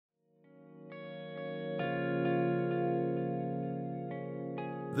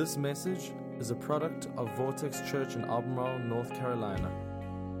This message is a product of Vortex Church in Albemarle, North Carolina.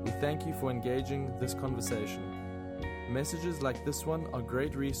 We thank you for engaging this conversation. Messages like this one are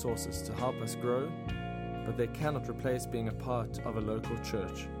great resources to help us grow, but they cannot replace being a part of a local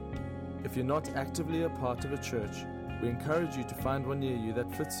church. If you're not actively a part of a church, we encourage you to find one near you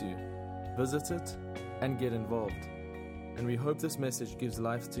that fits you. Visit it and get involved. And we hope this message gives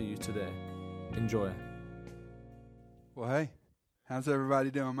life to you today. Enjoy. Well, hey, how's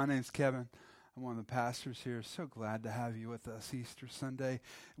everybody doing? My name's Kevin. I'm one of the pastors here. So glad to have you with us Easter Sunday.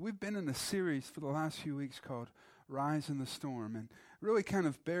 We've been in a series for the last few weeks called Rise in the Storm, and really kind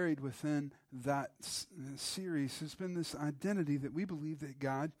of buried within that series has been this identity that we believe that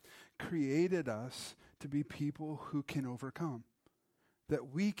God created us to be people who can overcome.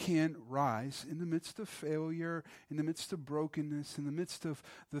 That we can rise in the midst of failure, in the midst of brokenness, in the midst of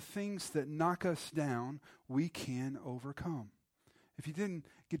the things that knock us down, we can overcome. If you didn't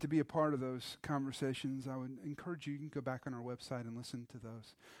get to be a part of those conversations, I would encourage you, you can go back on our website and listen to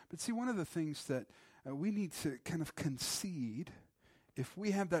those. But see, one of the things that we need to kind of concede, if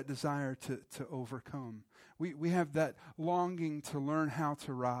we have that desire to overcome, we have that longing to learn how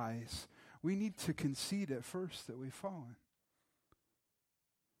to rise, we need to concede at first that we've fallen.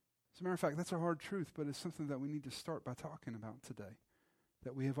 As a matter of fact, that's a hard truth, but it's something that we need to start by talking about today,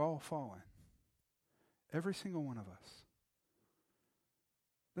 that we have all fallen. Every single one of us.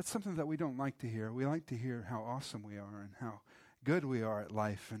 That's something that we don't like to hear. We like to hear how awesome we are and how good we are at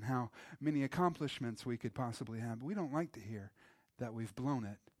life and how many accomplishments we could possibly have. But we don't like to hear that we've blown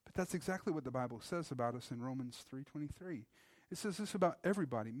it. But that's exactly what the Bible says about us in Romans 3:23. It says this about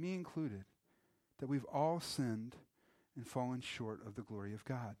everybody, me included, that we've all sinned and fallen short of the glory of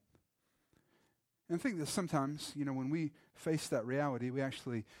God. And I think that sometimes, when we face that reality, we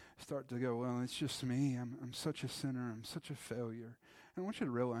actually start to go, well, it's just me. I'm such a sinner. I'm such a failure. And I want you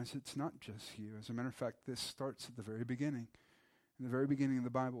to realize it's not just you. As a matter of fact, this starts at the very beginning. In the very beginning of the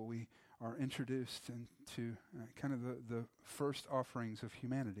Bible, we are introduced into kind of the first offerings of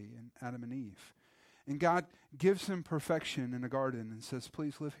humanity in Adam and Eve. And God gives them perfection in a garden and says,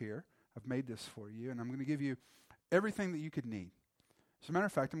 please live here. I've made this for you, and I'm going to give you everything that you could need. As a matter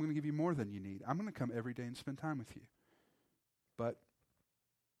of fact, I'm going to give you more than you need. I'm going to come every day and spend time with you. But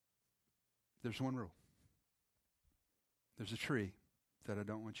there's one rule. There's a tree that I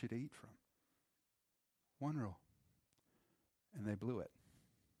don't want you to eat from. One rule. And they blew it.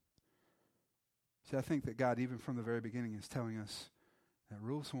 See, I think that God, even from the very beginning, is telling us that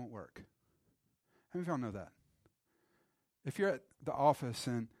rules won't work. How many of y'all know that? If you're at the office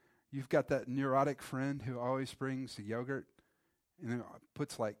and you've got that neurotic friend who always brings the yogurt and then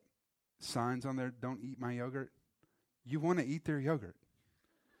puts like signs on there, don't eat my yogurt, you want to eat their yogurt.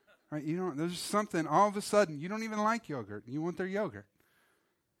 Right? There's something, all of a sudden, you don't even like yogurt, you want their yogurt.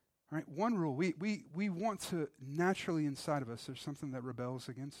 Right? One rule, we want to, naturally inside of us, there's something that rebels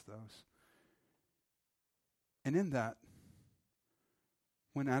against those. And in that,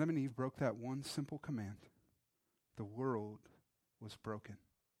 when Adam and Eve broke that one simple command, the world was broken.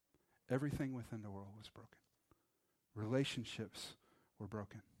 Everything within the world was broken. Relationships were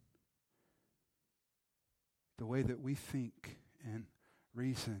broken. The way that we think and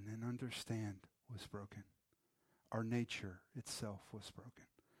reason and understand was broken. Our nature itself was broken.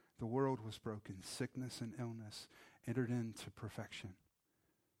 The world was broken. Sickness and illness entered into perfection.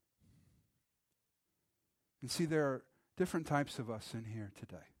 And see, there are different types of us in here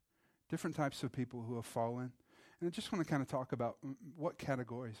today. Different types of people who have fallen. And I just want to kind of talk about what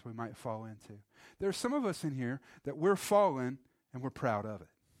categories we might fall into. There are some of us in here that we're fallen and we're proud of it.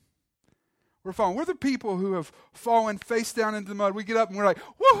 We're fallen. We're the people who have fallen face down into the mud. We get up and we're like,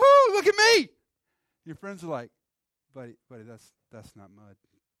 woohoo, look at me. Your friends are like, buddy, that's not mud.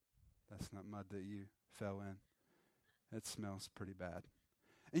 That's not mud that you fell in. It smells pretty bad.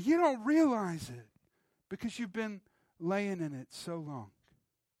 And you don't realize it because you've been laying in it so long.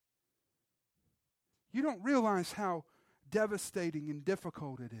 You don't realize how devastating and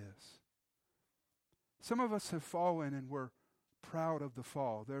difficult it is. Some of us have fallen and we're proud of the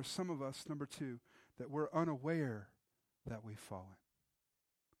fall. There are some of us, number two, that we're unaware that we've fallen.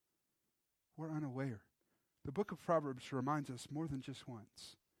 We're unaware. The book of Proverbs reminds us more than just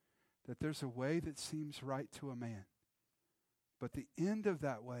once that there's a way that seems right to a man, but the end of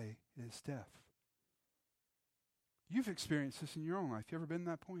that way is death. You've experienced this in your own life. You ever been in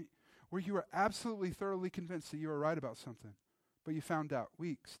that point where you were absolutely thoroughly convinced that you were right about something, but you found out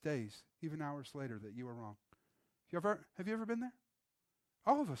weeks, days, even hours later that you were wrong? Have you ever been there?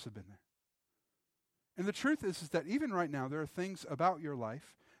 All of us have been there. And the truth is that even right now, there are things about your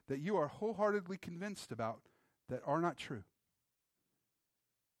life that you are wholeheartedly convinced about that are not true.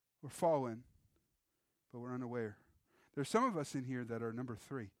 We're fallen, but we're unaware. There's some of us in here that are number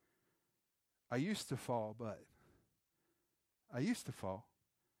 3. I used to fall, but I used to fall.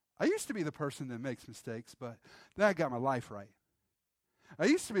 I used to be the person that makes mistakes, but then I got my life right. I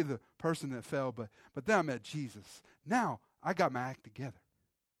used to be the person that fell, but then I met Jesus. Now I got my act together.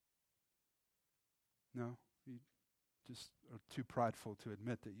 No, you just are too prideful to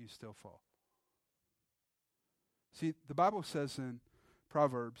admit that you still fall. See, the Bible says in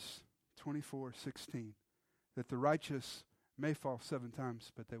Proverbs 24:16 that the righteous may fall 7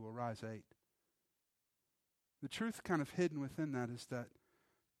 times, but they will rise 8. The truth kind of hidden within that is that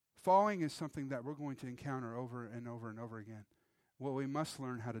falling is something that we're going to encounter over and over and over again. What we must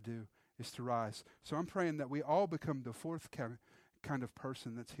learn how to do is to rise. So I'm praying that we all become the 4th kind of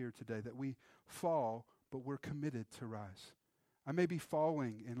person that's here today, that we fall, but we're committed to rise. I may be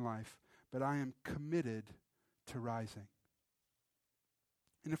falling in life, but I am committed to rising.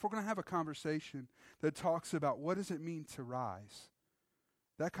 And if we're going to have a conversation that talks about what does it mean to rise,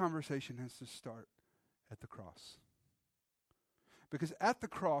 that conversation has to start at the cross. Because at the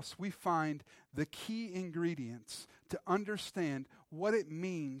cross, we find the key ingredients to understand what it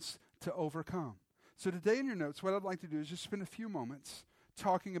means to overcome. So today in your notes, what I'd like to do is just spend a few moments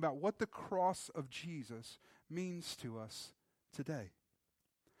talking about what the cross of Jesus means to us today.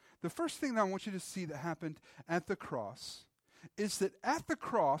 The first thing that I want you to see that happened at the cross is that at the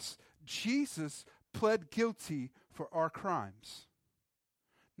cross, Jesus pled guilty for our crimes.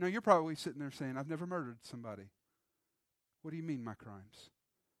 Now, you're probably sitting there saying, I've never murdered somebody. What do you mean, my crimes?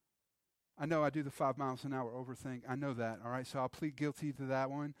 I know I do the 5 miles an hour over thing. I know that, all right? So I'll plead guilty to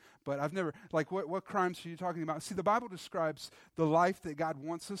that one. But I've never, what crimes are you talking about? See, the Bible describes the life that God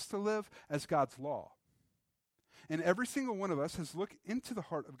wants us to live as God's law. And every single one of us has looked into the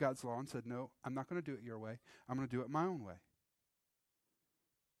heart of God's law and said, no, I'm not going to do it your way. I'm going to do it my own way.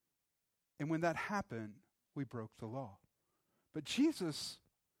 And when that happened, we broke the law. But Jesus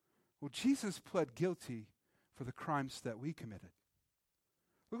pled guilty for the crimes that we committed.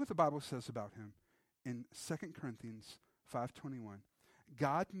 Look what the Bible says about him in 2 Corinthians 5:21.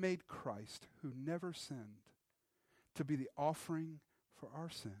 God made Christ, who never sinned, to be the offering for our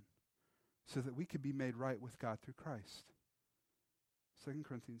sin, so that we could be made right with God through Christ. 2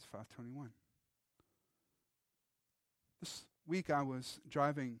 Corinthians 5:21. This week I was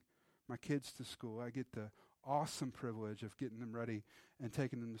driving my kids to school. I get the awesome privilege of getting them ready and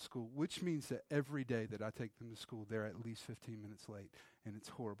taking them to school, which means that every day that I take them to school, they're at least 15 minutes late, and it's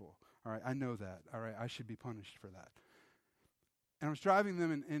horrible. All right, I know that. All right, I should be punished for that. And I was driving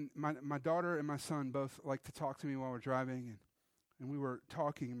them, and my daughter and my son both like to talk to me while we're driving, and we were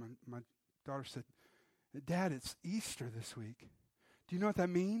talking, and my daughter said, Dad, it's Easter this week. Do you know what that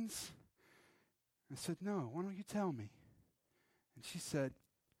means? I said, no, why don't you tell me? And she said,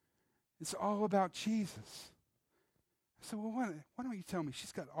 it's all about Jesus. I said, well, why don't you tell me?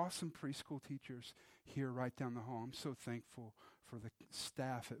 She's got awesome preschool teachers here right down the hall. I'm so thankful for the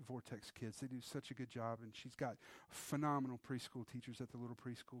staff at Vortex Kids. They do such a good job, and she's got phenomenal preschool teachers at the little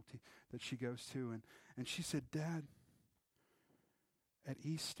preschool that she goes to. And she said, Dad, at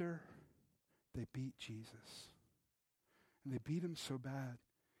Easter, they beat Jesus. And they beat him so bad,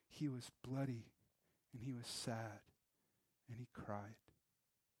 he was bloody, and he was sad, and he cried.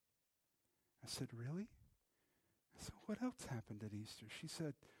 I said, really? I said, what else happened at Easter? She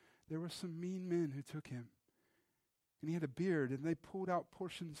said, there were some mean men who took him, and he had a beard, and they pulled out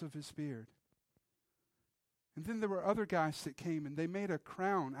portions of his beard. And then there were other guys that came, and they made a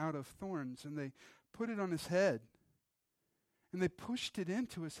crown out of thorns, and they put it on his head, and they pushed it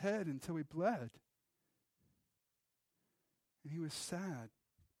into his head until he bled. And he was sad,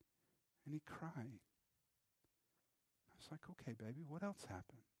 and he cried. I was like, okay, baby, what else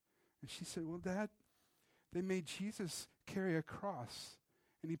happened? And she said, well, Dad, they made Jesus carry a cross,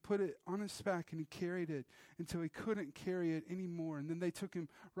 and he put it on his back, and he carried it until he couldn't carry it anymore. And then they took him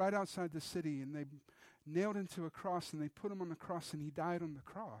right outside the city, and they nailed him to a cross, and they put him on the cross, and he died on the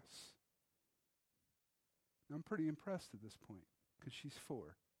cross. Now, I'm pretty impressed at this point, because she's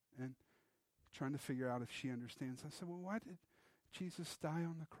 4, and trying to figure out if she understands. I said, well, why did Jesus die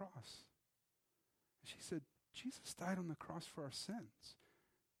on the cross? And she said, Jesus died on the cross for our sins.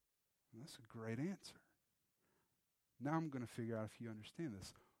 And that's a great answer. Now I'm going to figure out if you understand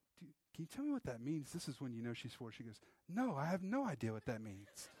this. Can you tell me what that means? This is when you know she's 4. She goes, no, I have no idea what that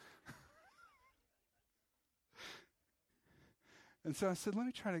means. And so I said, let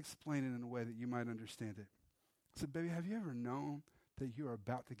me try to explain it in a way that you might understand it. I said, baby, have you ever known that you are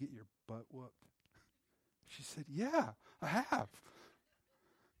about to get your butt whooped? She said, yeah, I have.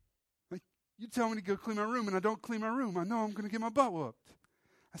 Like, you tell me to go clean my room, and I don't clean my room. I know I'm going to get my butt whooped.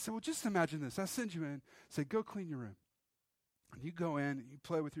 I said, well, just imagine this. I send you in, say, go clean your room. And you go in, and you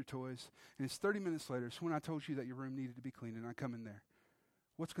play with your toys, and it's 30 minutes later. It's when I told you that your room needed to be cleaned, and I come in there.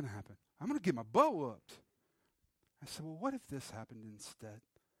 What's going to happen? I'm going to get my butt whooped. I said, well, what if this happened instead?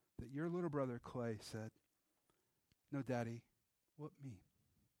 That your little brother, Clay, said, no, Daddy, whoop me.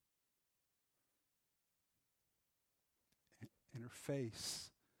 And her face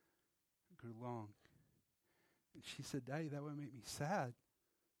grew long. And she said, Daddy, that would make me sad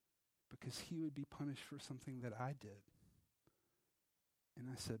because he would be punished for something that I did. And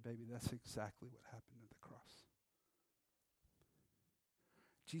I said, baby, that's exactly what happened at the cross.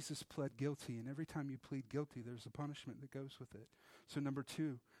 Jesus pled guilty, and every time you plead guilty, there's a punishment that goes with it. So number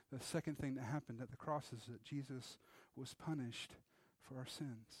 2, the second thing that happened at the cross is that Jesus was punished for our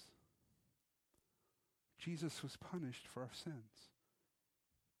sins. Jesus was punished for our sins.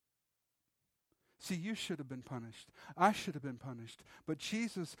 See, you should have been punished. I should have been punished. But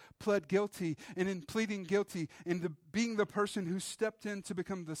Jesus pled guilty, and in pleading guilty, in being the person who stepped in to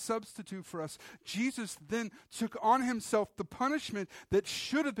become the substitute for us, Jesus then took on himself the punishment that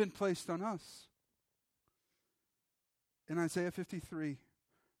should have been placed on us. In Isaiah 53,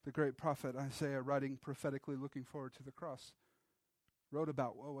 the great prophet Isaiah, writing prophetically looking forward to the cross, wrote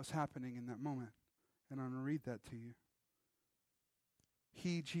about what was happening in that moment. And I'm going to read that to you.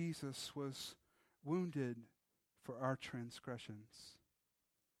 He, Jesus, was wounded for our transgressions.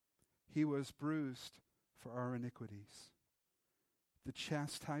 He was bruised for our iniquities. The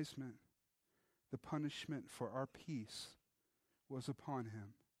chastisement, the punishment for our peace was upon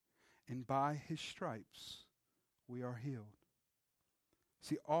him. And by his stripes we are healed.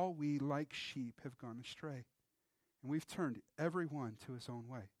 See, all we like sheep have gone astray. And we've turned every one to his own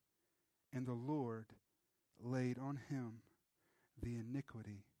way. And the Lord laid on him the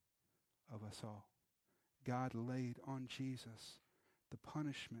iniquity of us all. God laid on Jesus the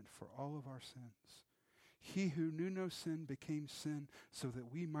punishment for all of our sins. He who knew no sin became sin so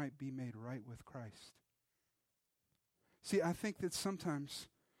that we might be made right with Christ. See, I think that sometimes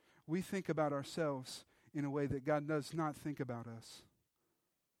we think about ourselves in a way that God does not think about us.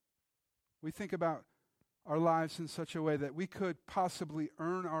 We think about our lives in such a way that we could possibly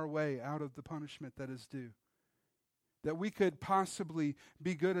earn our way out of the punishment that is due. That we could possibly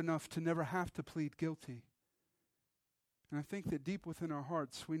be good enough to never have to plead guilty. And I think that deep within our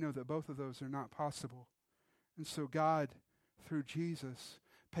hearts, we know that both of those are not possible. And so God, through Jesus,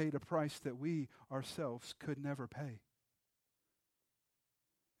 paid a price that we ourselves could never pay.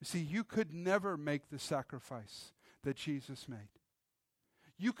 You see, you could never make the sacrifice that Jesus made.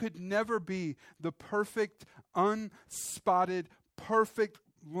 You could never be the perfect, unspotted, perfect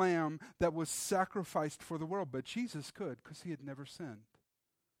lamb that was sacrificed for the world. But Jesus could, because he had never sinned.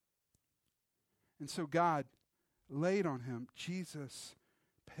 And so God laid on him. Jesus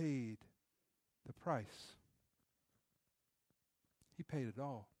paid the price. He paid it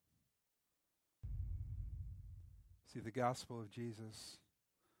all. See, the gospel of Jesus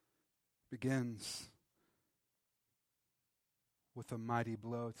begins with a mighty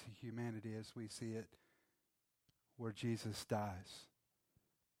blow to humanity as we see it, where Jesus dies.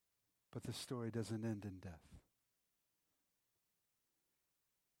 But the story doesn't end in death.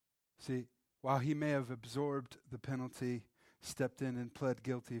 See, while he may have absorbed the penalty, stepped in and pled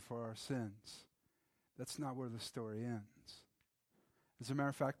guilty for our sins, that's not where the story ends. As a matter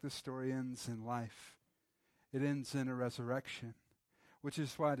of fact, the story ends in life. It ends in a resurrection, which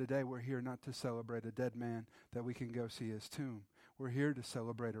is why today we're here not to celebrate a dead man that we can go see his tomb. We're here to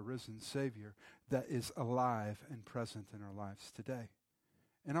celebrate a risen Savior that is alive and present in our lives today.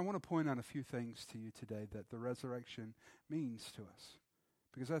 And I want to point out a few things to you today that the resurrection means to us.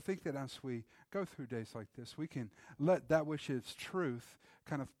 Because I think that as we go through days like this, we can let that which is truth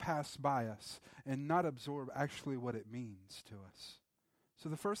kind of pass by us and not absorb actually what it means to us. So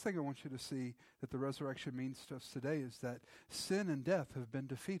the first thing I want you to see that the resurrection means to us today is that sin and death have been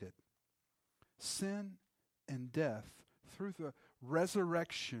defeated. Sin and death, through the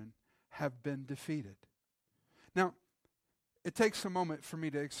resurrection, have been defeated. Now, it takes a moment for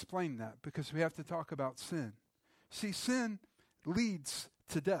me to explain that because we have to talk about sin. See, sin leads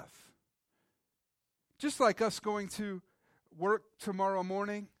to death. Just like us going to work tomorrow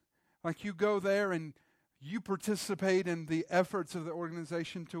morning, like you go there and you participate in the efforts of the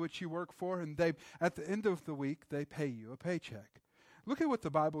organization to which you work for, and they, at the end of the week, they pay you a paycheck. Look at what the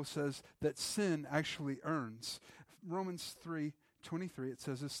Bible says that sin actually earns. Romans 3:23, it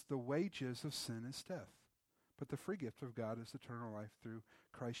says, "It's the wages of sin is death, but the free gift of God is eternal life through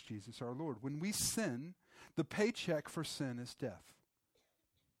Christ Jesus our Lord." When we sin, the paycheck for sin is death.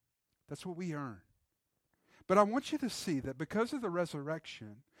 That's what we earn. But I want you to see that because of the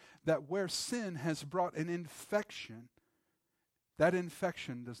resurrection, that where sin has brought an infection, that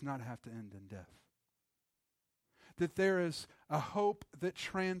infection does not have to end in death. That there is a hope that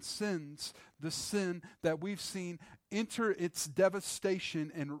transcends the sin that we've seen enter its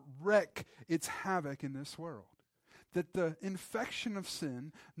devastation and wreak its havoc in this world. That the infection of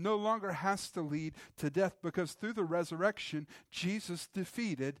sin no longer has to lead to death, because through the resurrection, Jesus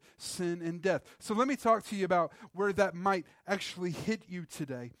defeated sin and death. So let me talk to you about where that might actually hit you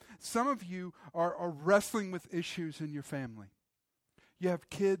today. Some of you are wrestling with issues in your family. You have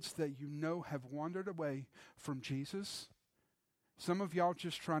kids that you know have wandered away from Jesus. Some of y'all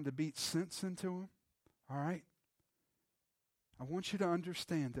just trying to beat sense into them. All right? I want you to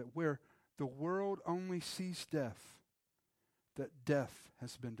understand that where the world only sees death, that death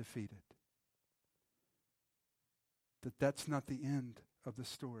has been defeated. That's not the end of the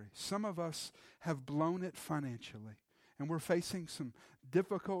story. Some of us have blown it financially, and we're facing some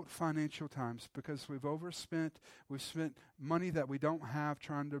difficult financial times because we've overspent. We've spent money that we don't have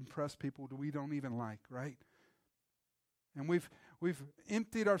trying to impress people that we don't even like, right? And we've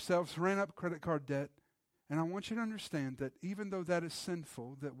emptied ourselves, ran up credit card debt. And I want you to understand that even though that is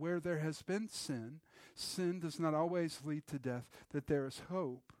sinful, that where there has been sin, sin does not always lead to death, that there is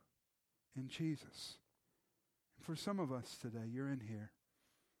hope in Jesus. For some of us today, you're in here,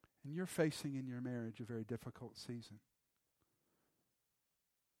 and you're facing in your marriage a very difficult season.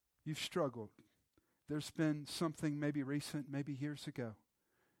 You've struggled. There's been something maybe recent, maybe years ago,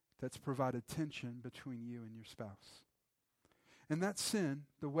 that's provided tension between you and your spouse. And that sin,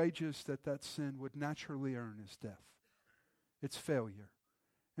 the wages that sin would naturally earn is death. It's failure.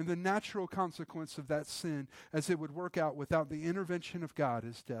 And the natural consequence of that sin, as it would work out without the intervention of God,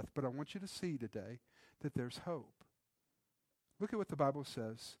 is death. But I want you to see today that there's hope. Look at what the Bible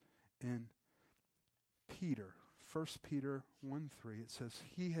says in Peter. 1 Peter 1:3. It says,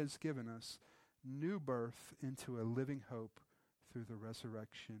 He has given us new birth into a living hope through the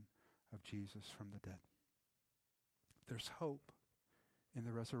resurrection of Jesus from the dead. There's hope in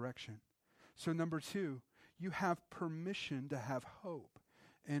the resurrection. So number 2, you have permission to have hope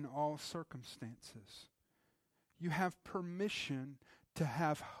in all circumstances. You have permission to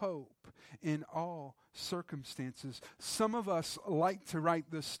have hope in all circumstances. Some of us like to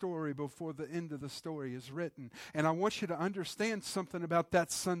write the story before the end of the story is written. And I want you to understand something about that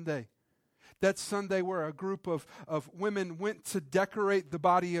Sunday. That Sunday where a group of women went to decorate the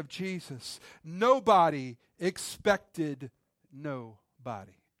body of Jesus. Nobody expected nobody.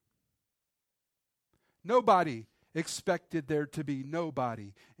 Nobody expected there to be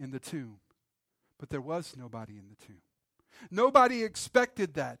nobody in the tomb. But there was nobody in the tomb. Nobody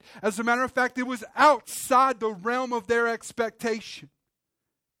expected that. As a matter of fact, it was outside the realm of their expectation.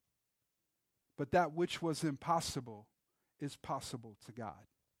 But that which was impossible is possible to God.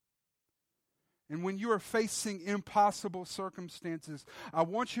 And when you are facing impossible circumstances, I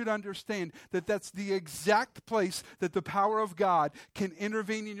want you to understand that that's the exact place that the power of God can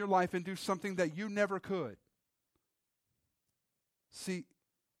intervene in your life and do something that you never could. See,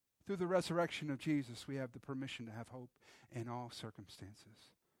 through the resurrection of Jesus, we have the permission to have hope in all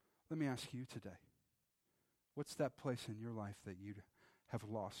circumstances. Let me ask you today, what's that place in your life that you have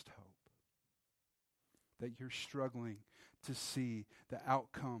lost hope? That you're struggling to see the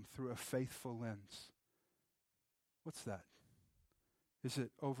outcome through a faithful lens? What's that? Is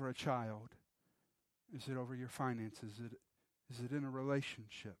it over a child? Is it over your finances? Is it in a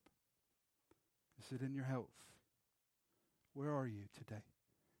relationship? Is it in your health? Where are you today?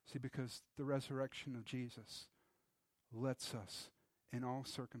 See, because the resurrection of Jesus lets us, in all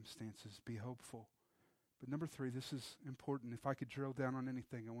circumstances, be hopeful. But number 3, this is important. If I could drill down on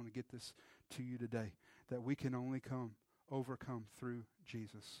anything, I want to get this to you today. That we can only overcome through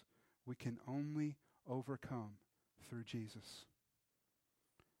Jesus. We can only overcome through Jesus.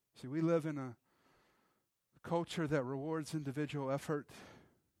 See, we live in a culture that rewards individual effort.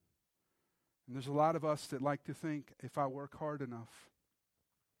 And there's a lot of us that like to think, if I work hard enough,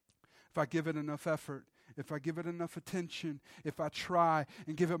 if I give it enough effort, if I give it enough attention, if I try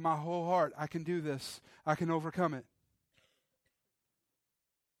and give it my whole heart, I can do this. I can overcome it.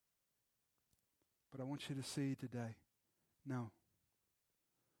 But I want you to see today, no.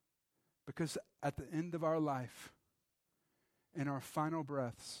 Because at the end of our life, in our final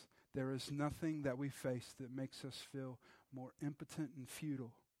breaths, there is nothing that we face that makes us feel more impotent and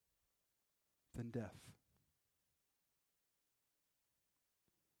futile than death.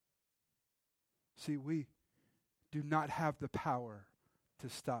 See, we do not have the power to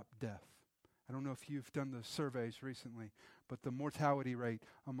stop death. I don't know if you've done the surveys recently, but the mortality rate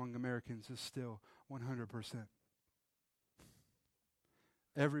among Americans is still 100%.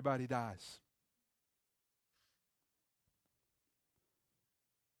 Everybody dies.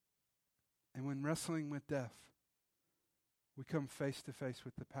 And when wrestling with death, we come face to face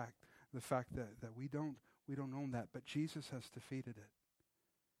with the fact that we don't own that, but Jesus has defeated it.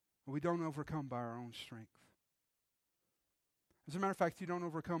 We don't overcome by our own strength. As a matter of fact, you don't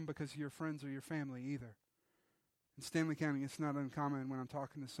overcome because of your friends or your family either. In Stanley County, it's not uncommon when I'm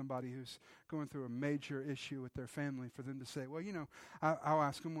talking to somebody who's going through a major issue with their family for them to say, well, I'll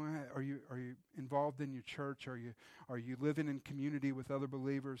ask them, well, are you involved in your church? Are you living in community with other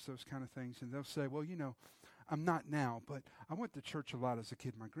believers, those kind of things? And they'll say, well, I'm not now, but I went to church a lot as a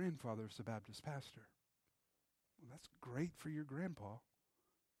kid. My grandfather was a Baptist pastor. Well, that's great for your grandpa,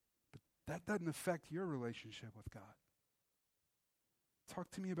 but that doesn't affect your relationship with God. Talk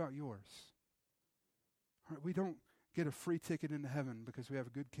to me about yours. All right, we don't get a free ticket into heaven because we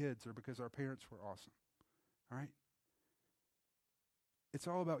have good kids or because our parents were awesome. All right? It's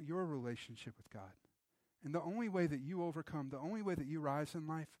all about your relationship with God. And the only way that you overcome, the only way that you rise in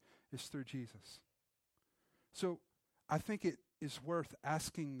life is through Jesus. So I think it is worth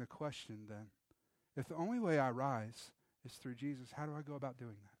asking the question then, if the only way I rise is through Jesus, how do I go about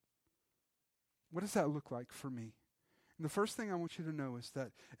doing that? What does that look like for me? And the first thing I want you to know is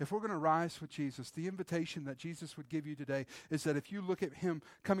that if we're going to rise with Jesus, the invitation that Jesus would give you today is that if you look at him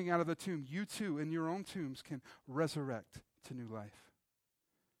coming out of the tomb, you too in your own tombs can resurrect to new life.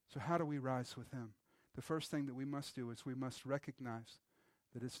 So how do we rise with him? The first thing that we must do is we must recognize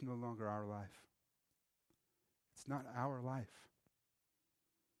that it's no longer our life. It's not our life.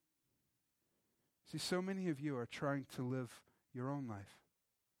 See, so many of you are trying to live your own life,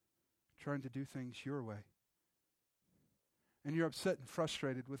 trying to do things your way. And you're upset and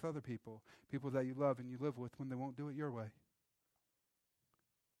frustrated with other people that you love and you live with when they won't do it your way.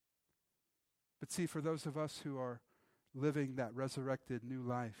 But see, for those of us who are living that resurrected new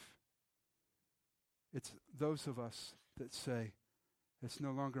life, it's those of us that say, it's no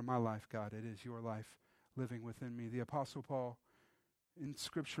longer my life, God, it is your life living within me. The Apostle Paul, in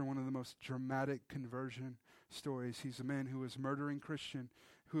Scripture, one of the most dramatic conversion stories. He's a man who is murdering Christian,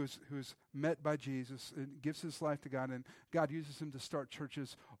 who is met by Jesus and gives his life to God, and God uses him to start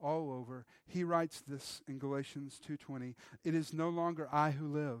churches all over. He writes this in Galatians 2:20, "It is no longer I who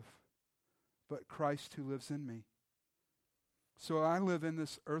live, but Christ who lives in me. So I live in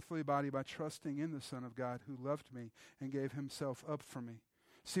this earthly body by trusting in the Son of God who loved me and gave himself up for me."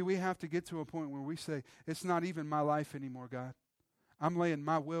 See, we have to get to a point where we say, it's not even my life anymore, God. I'm laying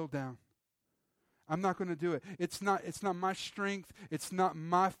my will down. I'm not going to do it. It's not my strength. It's not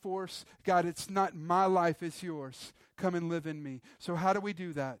my force. God, it's not my life. It's yours. Come and live in me. So how do we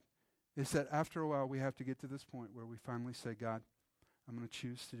do that? Is that after a while we have to get to this point where we finally say, God, I'm going to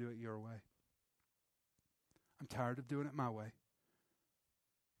choose to do it your way. I'm tired of doing it my way.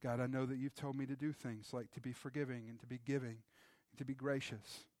 God, I know that you've told me to do things like to be forgiving and to be giving and to be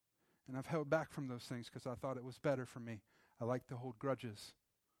gracious. And I've held back from those things because I thought it was better for me. I like to hold grudges.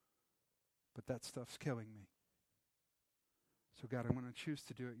 But that stuff's killing me. So God, I'm going to choose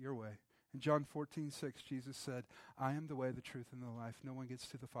to do it your way. In John 14:6, Jesus said, I am the way, the truth, and the life. No one gets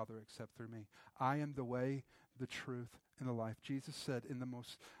to the Father except through me. I am the way, the truth, and the life. Jesus said in the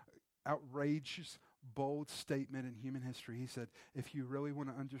most outrageous, bold statement in human history, he said, if you really want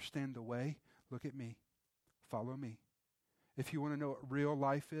to understand the way, look at me. Follow me. If you want to know what real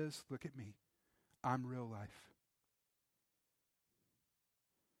life is, look at me. I'm real life.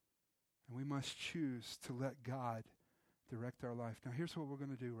 And we must choose to let God direct our life. Now, here's what we're going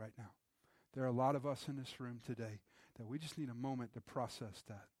to do right now. There are a lot of us in this room today that we just need a moment to process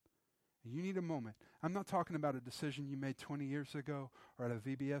that. You need a moment. I'm not talking about a decision you made 20 years ago or at a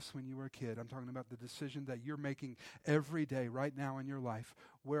VBS when you were a kid. I'm talking about the decision that you're making every day right now in your life.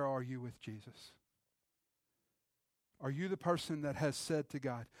 Where are you with Jesus? Are you the person that has said to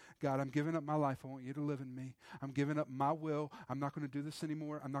God, God, I'm giving up my life. I want you to live in me. I'm giving up my will. I'm not going to do this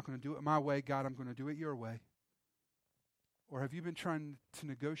anymore. I'm not going to do it my way. God, I'm going to do it your way. Or have you been trying to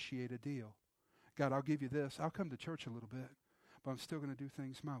negotiate a deal? God, I'll give you this. I'll come to church a little bit, but I'm still going to do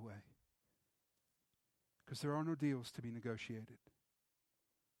things my way. Because there are no deals to be negotiated.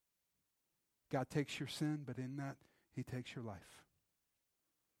 God takes your sin, but in that, he takes your life.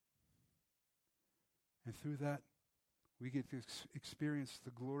 And through that, we get to experience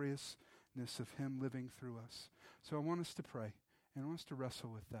the gloriousness of him living through us. So I want us to pray, and I want us to wrestle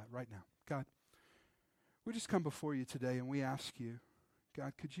with that right now. God, we just come before you today, and we ask you,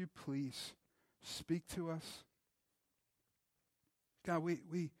 God, could you please speak to us? God,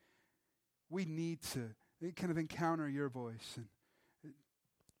 we need to kind of encounter your voice and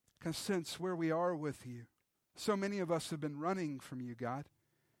kind of sense where we are with you. So many of us have been running from you, God.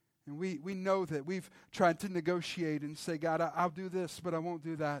 And we know that we've tried to negotiate and say, God, I'll do this, but I won't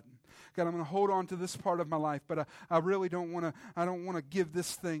do that. God, I'm going to hold on to this part of my life, but I really don't want to give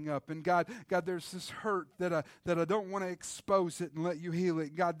this thing up. And God, there's this hurt that I don't want to expose it and let you heal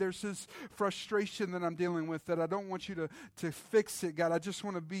it. God, there's this frustration that I'm dealing with that I don't want you to fix it. God, I just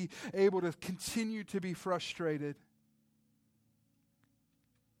want to be able to continue to be frustrated.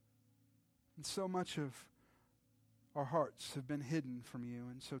 And so much of our hearts have been hidden from you.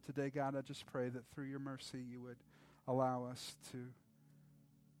 And so today, God, I just pray that through your mercy you would allow us to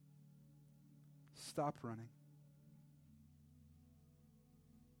stop running.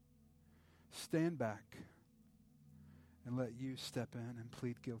 Stand back and let you step in and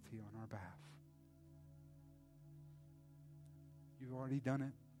plead guilty on our behalf. You've already done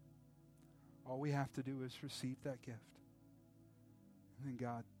it. All we have to do is receive that gift. And then,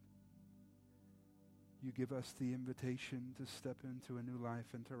 God, you give us the invitation to step into a new life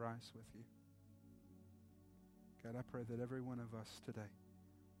and to rise with you. God, I pray that every one of us today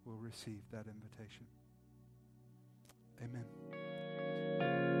will receive that invitation. Amen.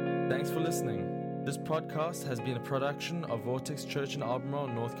 Thanks for listening. This podcast has been a production of Vortex Church in Albemarle,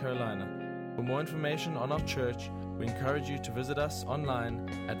 North Carolina. For more information on our church, we encourage you to visit us online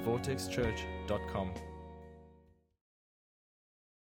at vortexchurch.com.